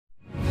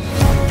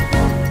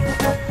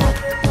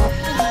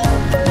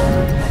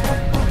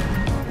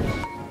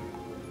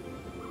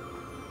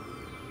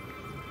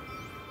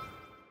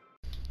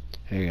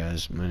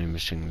guys, my name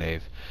is Ching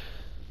Dave.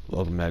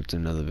 Welcome back to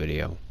another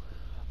video.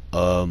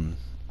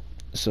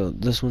 So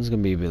this one's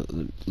gonna be a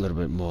little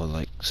bit more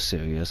like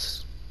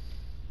serious,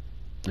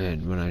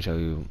 and when I tell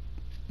you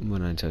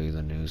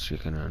the news, you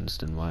can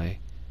understand why.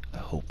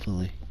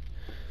 Hopefully.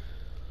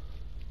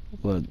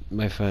 But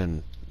my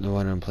friend, the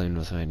one I'm playing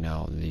with right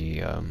now,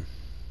 the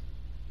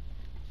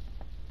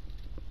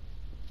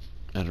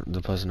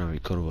person I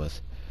recorded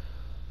with,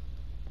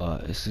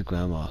 his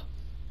grandma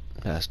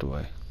passed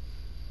away,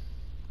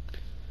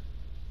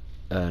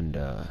 and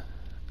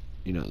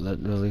you know, that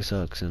really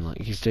sucks. And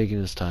like, he's taking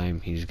his time,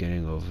 he's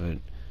getting over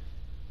it,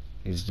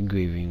 he's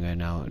grieving right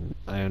now, and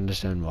I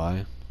understand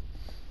why,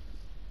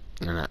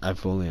 and I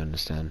fully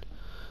understand.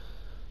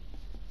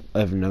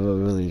 I've never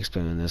really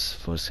experienced this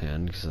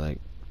firsthand, because like,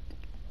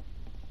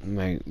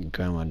 my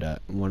grandma died,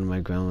 one of my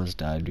grandmas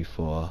died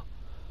before,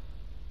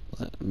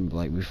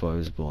 like before I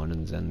was born,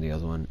 and then the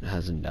other one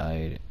hasn't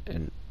died,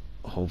 and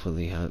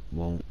hopefully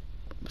won't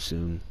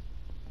soon,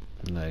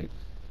 like,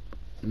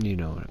 you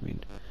know what I mean.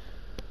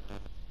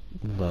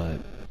 But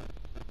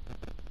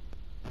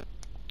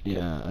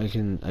yeah, I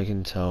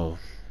can tell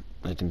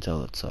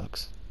it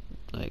sucks,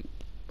 like,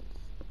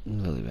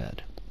 really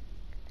bad.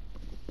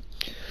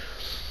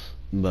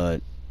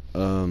 But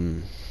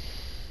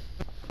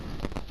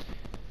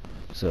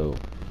so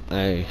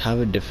I have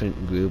a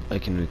different group I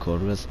can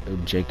record with.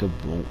 Jacob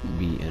won't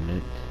be in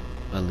it,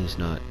 at least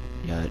not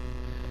yet,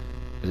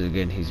 because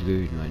again, he's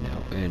grieving right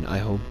now, and I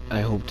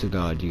hope to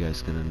God you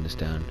guys can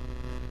understand.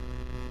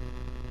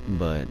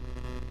 But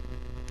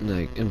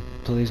like, and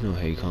please no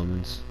hate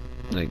comments.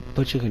 Like,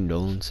 put your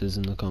condolences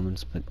in the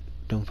comments, but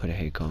don't put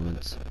hate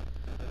comments.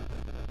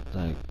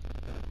 Like,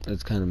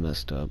 it's kind of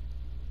messed up.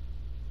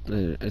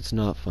 It's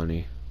not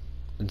funny.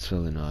 It's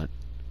really not.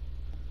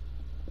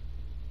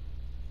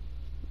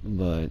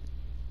 But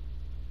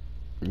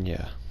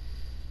yeah,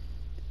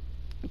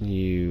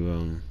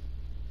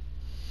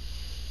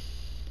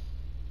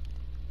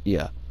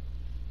 yeah.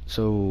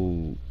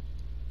 So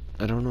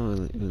I don't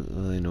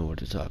really know what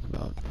to talk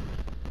about.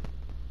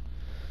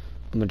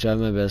 I'm gonna try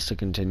my best to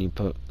continue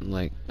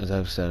like, as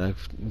I've said,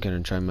 I'm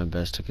gonna try my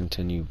best to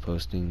continue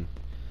posting,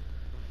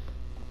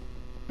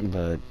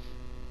 but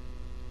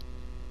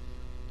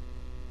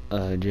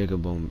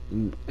Jacob won't,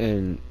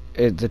 and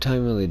the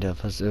time really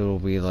differs. It'll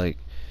be like,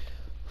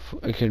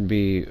 it could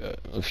be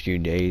a few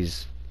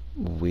days,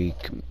 a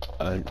week,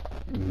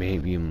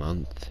 maybe a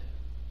month.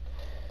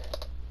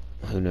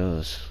 Who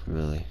knows,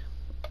 really?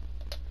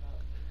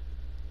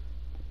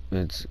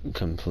 It's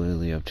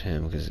completely up to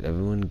him, because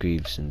everyone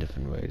grieves in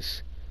different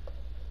ways.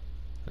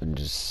 I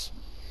just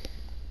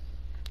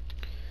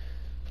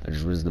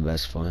was the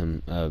best for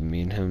him.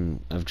 Me and him,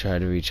 I've tried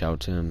to reach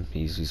out to him.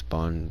 He's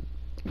responded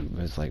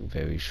with like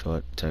very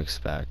short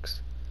text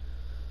backs,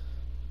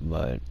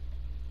 but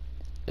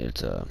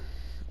it's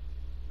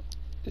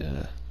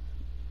yeah.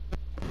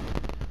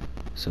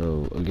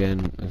 So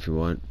again, if you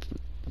want,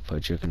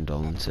 put your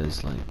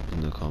condolences like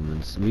in the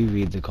comments. We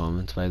read the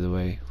comments, by the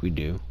way. We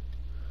do.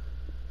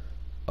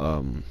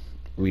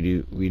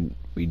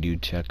 We do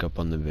check up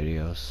on the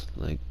videos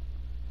like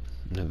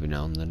every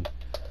now and then.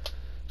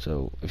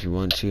 So if you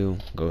want to,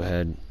 go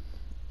ahead.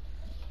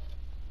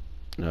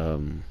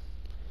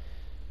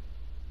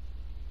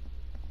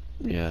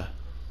 Yeah.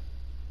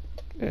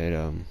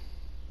 It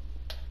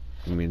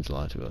means a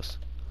lot to us.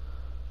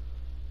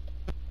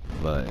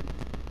 But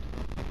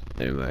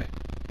anyway,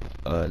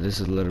 this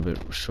is a little bit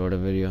shorter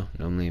video.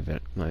 Normally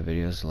my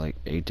videos are like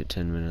 8 to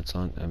 10 minutes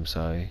long. I'm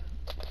sorry.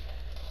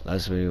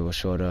 Last video was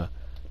shorter.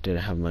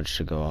 Didn't have much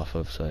to go off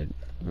of, so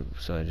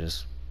I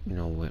just, you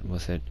know, went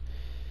with it.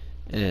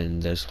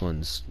 And this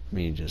one's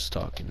me just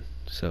talking.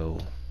 So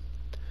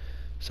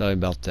sorry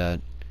about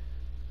that.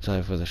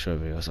 Sorry for the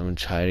short videos. I'm gonna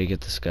try to get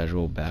the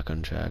schedule back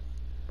on track.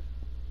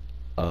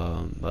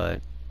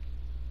 But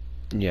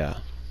yeah,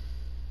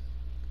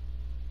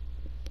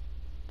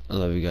 I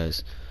love you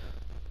guys,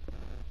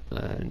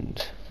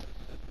 and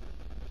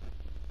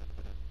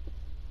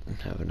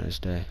have a nice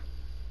day.